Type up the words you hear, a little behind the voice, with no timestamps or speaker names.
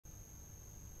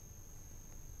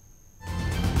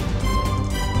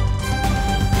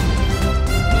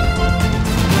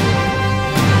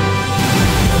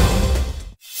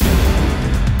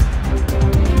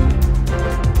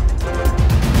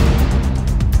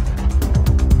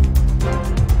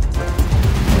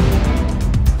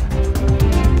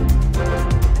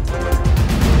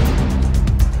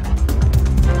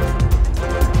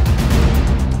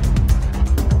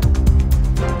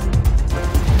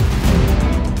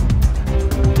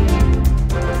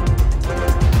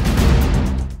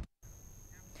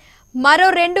మరో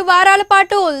 2 వారాల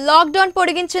పాటు లాక్డౌన్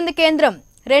పొడిగించింది కేంద్రం.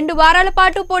 2 వారాల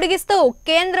పాటు పొడిగిస్తూ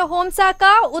కేంద్ర హోంశాఖ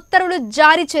ఉత్తర్వులు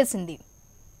జారీ చేసింది.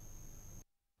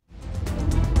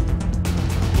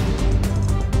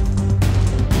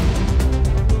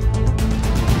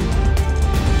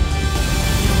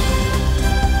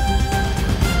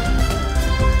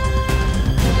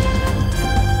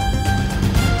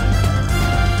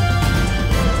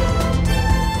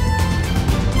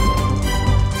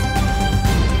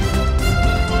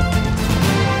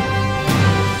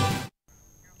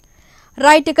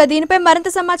 రైట్, ఇక దీనిపై మరింత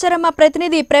సమాచారం మా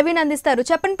ప్రతినిధి ప్రవీణ్ అందిస్తారు.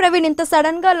 చెప్పండి ప్రవీణ్, ఇంత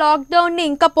సడన్ గా లాక్డౌన్ ని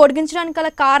ఇంకా పొడిగించడానికి గల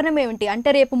కారణం ఏమిటి? అంటే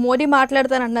రేపు మోడీ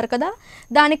మాట్లాడతానంటున్నారు కదా,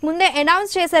 దానికి ముందే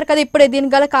అనౌన్స్ చేశారు కదా, ఇప్పుడే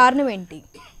దీనికి గల కారణం ఏంటి?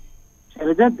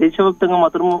 దేశవ్యాప్తంగా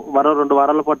మాత్రం మరో 2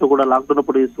 వారాల పాటు కూడా లాక్డౌన్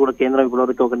పొడిగిస్తూ కూడా కేంద్రం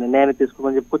ఇప్పటివరకు ఒక నిర్ణయాన్ని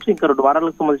తీసుకుందని చెప్పుకోవచ్చు. ఇంకా 2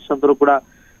 వారాలకు సంబంధించినంత కూడా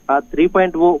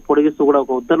 3.0 పొడిగిస్తూ కూడా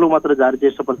ఒక ఉత్తర్వులు మాత్రం జారీ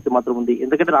చేసిన పరిస్థితి మాత్రం ఉంది.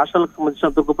 ఎందుకంటే రాష్ట్రాలకు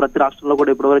సంబంధించినందుకు ప్రతి రాష్ట్రంలో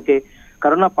కూడా ఇప్పటివరకే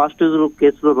కరోనా పాజిటివ్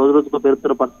కేసులు రోజు రోజుకు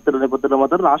పెరుగుతున్న పరిస్థితుల నేపథ్యంలో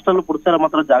మాత్రం రాష్ట్రాలు పురుషాలు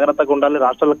మాత్రం జాగ్రత్తగా ఉండాలి.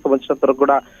 రాష్ట్రాలకు సంబంధించినంత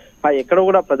కూడా ఎక్కడ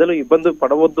కూడా ప్రజలు ఇబ్బంది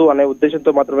పడవద్దు అనే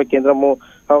ఉద్దేశంతో మాత్రమే కేంద్రము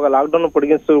ఒక లాక్డౌన్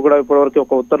పొడిగిస్తూ కూడా ఇప్పటివరకు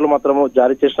ఒక ఉత్తర్వులు మాత్రము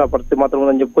జారీ చేసిన పరిస్థితి మాత్రం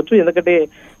ఉందని చెప్పుకోవచ్చు. ఎందుకంటే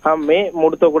మే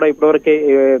 3తో కూడా ఇప్పటివరకే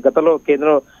గతంలో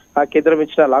కేంద్రం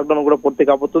ఇచ్చిన లాక్డౌన్ కూడా పూర్తి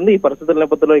కాబోతుంది. ఈ పరిస్థితుల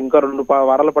నేపథ్యంలో ఇంకా 2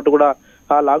 వారాల పాటు కూడా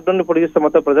లాక్డౌన్ ని పొడిగిస్తే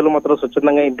మాత్రం ప్రజలు మాత్రం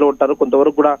స్వచ్ఛందంగా ఇంట్లో ఉంటారు.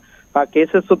 కొంతవరకు కూడా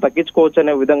కేసెస్ తగ్గించుకోవచ్చు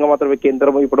అనే విధంగా మాత్రమే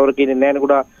కేంద్రం ఇప్పటివరకు ఈ నిర్ణయాన్ని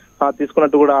కూడా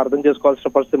తీసుకున్నట్టు కూడా అర్థం చేసుకోవాల్సిన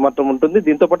పరిస్థితి మాత్రం ఉంటుంది.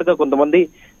 దీంతో పాటుగా కొంతమంది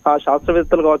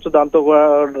శాస్త్రవేత్తలు కావచ్చు,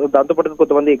 దాంతో పాటుగా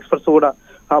కొంతమంది ఎక్స్పర్ట్స్ కూడా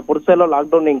పురుషాల్లో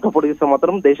లాక్డౌన్ ని ఇంకా పొడిగిస్తే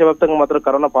మాత్రం దేశవ్యాప్తంగా మాత్రం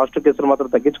కరోనా పాజిటివ్ కేసులు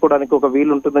మాత్రం తగ్గించుకోవడానికి ఒక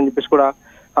వీలు ఉంటుందని చెప్పేసి కూడా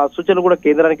సూచనలు కూడా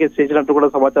కేంద్రానికి చేసినట్టు కూడా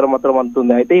సమాచారం మాత్రం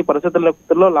అందుతుంది. అయితే ఈ పరిస్థితుల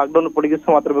నేపథ్యంలో లాక్డౌన్ పొడిగిస్తే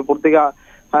మాత్రమే పూర్తిగా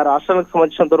రాష్ట్రాలకు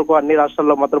సంబంధించినంత వరకు అన్ని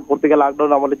రాష్ట్రాల్లో మాత్రం పూర్తిగా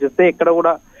లాక్డౌన్ అమలు చేస్తే ఎక్కడ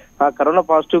కూడా కరోనా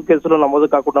పాజిటివ్ కేసులు నమోదు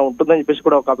కాకుండా ఉంటుందని చెప్పేసి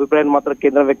కూడా ఒక అభిప్రాయాన్ని మాత్రం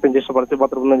కేంద్రం వ్యక్తం చేసిన పరిస్థితి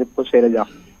మాత్రం ఉందని చెప్పుకో శైలజ.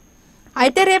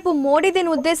 అయితే రేపు మోడీ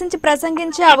దీన్ని ఉద్దేశించి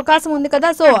ప్రసంగించే అవకాశం ఉంది కదా,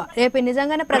 సో రేపు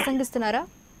నిజంగానే ప్రసంగిస్తున్నారా?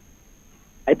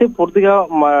 అయితే పూర్తిగా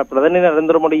ప్రధాని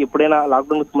నరేంద్ర మోడీ ఎప్పుడైనా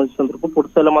లాక్డౌన్ కు సంబంధించినందుకు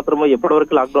పూర్తిస్థాయిలో మాత్రం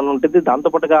ఎప్పటి లాక్డౌన్ ఉంటుంది.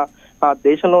 దాంతో పాటుగా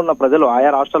దేశంలో ఉన్న ప్రజలు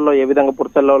ఆయా రాష్ట్రాల్లో ఏ విధంగా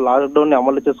పూర్తిస్థాయిలో లాక్డౌన్ ని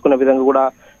అమలు చేసుకునే విధంగా కూడా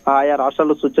ఆయా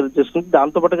రాష్ట్రాల్లో సూచనలు చేసుకుంది.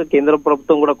 దాంతో పాటుగా కేంద్ర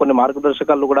ప్రభుత్వం కూడా కొన్ని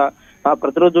మార్గదర్శకాలు కూడా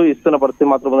ప్రతిరోజు ఇస్తున్న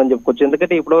పరిస్థితి మాత్రం ఉందని చెప్పుకోవచ్చు.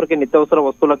 ఎందుకంటే ఇప్పటివరకు నిత్యావసర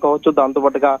వస్తువులకు కావచ్చు, దాంతో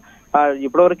పాటుగా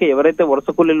ఇప్పటివరకు ఎవరైతే వలస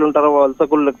కూలీలు ఉంటారో వలస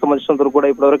కూలీలకు సంబంధించినందుకు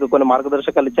కూడా ఇప్పటివరకు కొన్ని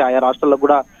మార్గదర్శకాలు ఇచ్చి ఆయా రాష్ట్రాలకు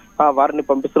కూడా వారిని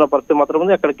పంపిస్తున్న పరిస్థితి మాత్రం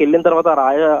ఉంది. అక్కడికి వెళ్ళిన తర్వాత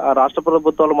రాష్ట్ర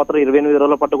ప్రభుత్వాలు మాత్రం 28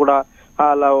 రోజుల పాటు కూడా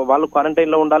వాళ్ళు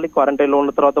క్వారంటైన్ లో ఉండాలి. క్వారంటైన్ లో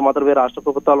ఉన్న తర్వాత మాత్రమే రాష్ట్ర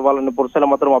ప్రభుత్వాలు వాళ్ళని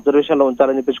పురుషులు మాత్రం అబ్జర్వేషన్ లో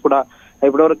ఉంచాలని చెప్పేసి కూడా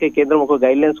ఇప్పటివరకు కేంద్రం ఒక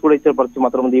గైడ్ లైన్స్ కూడా ఇచ్చే పరిస్థితి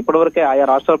మాత్రం ఉంది. ఇప్పటివరకే ఆయా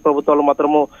రాష్ట్ర ప్రభుత్వాలు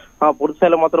మాత్రము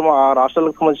పురుషులు మాత్రం ఆ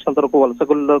రాష్ట్రాలకు సంబంధించినంత వరకు వలస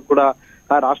కూలీలకు కూడా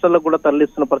రాష్ట్రాలకు కూడా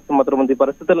తరలిస్తున్న పరిస్థితి మాత్రం ఉంది.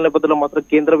 పరిస్థితుల నేపథ్యంలో మాత్రం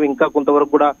కేంద్రం ఇంకా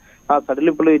కొంతవరకు కూడా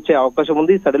సడలింపులు ఇచ్చే అవకాశం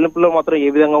ఉంది. సడలింపులో మాత్రం ఏ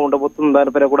విధంగా ఉండబోతుంది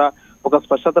దానిపైన కూడా ఒక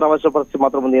స్పష్టత రావాల్సిన పరిస్థితి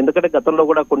మాత్రం ఉంది. ఎందుకంటే గతంలో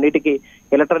కూడా కొన్నిటికి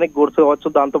ఎలక్ట్రానిక్ గూడ్స్ కావచ్చు,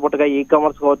 దాంతో పాటుగా ఈ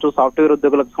కామర్స్ కావచ్చు, సాఫ్ట్వేర్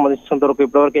ఉద్యోగులకు సంబంధించినంత వరకు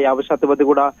ఇప్పటివరకు 50% మంది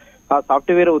కూడా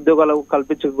సాఫ్ట్వేర్ ఉద్యోగాలు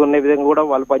కల్పించుకునే విధంగా కూడా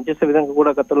వాళ్ళు పనిచేసే విధంగా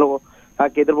కూడా గతంలో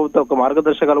కేంద్ర ప్రభుత్వం ఒక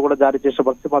మార్గదర్శకాలు కూడా జారీ చేసే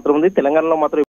పరిస్థితి మాత్రం ఉంది. తెలంగాణలో మాత్రం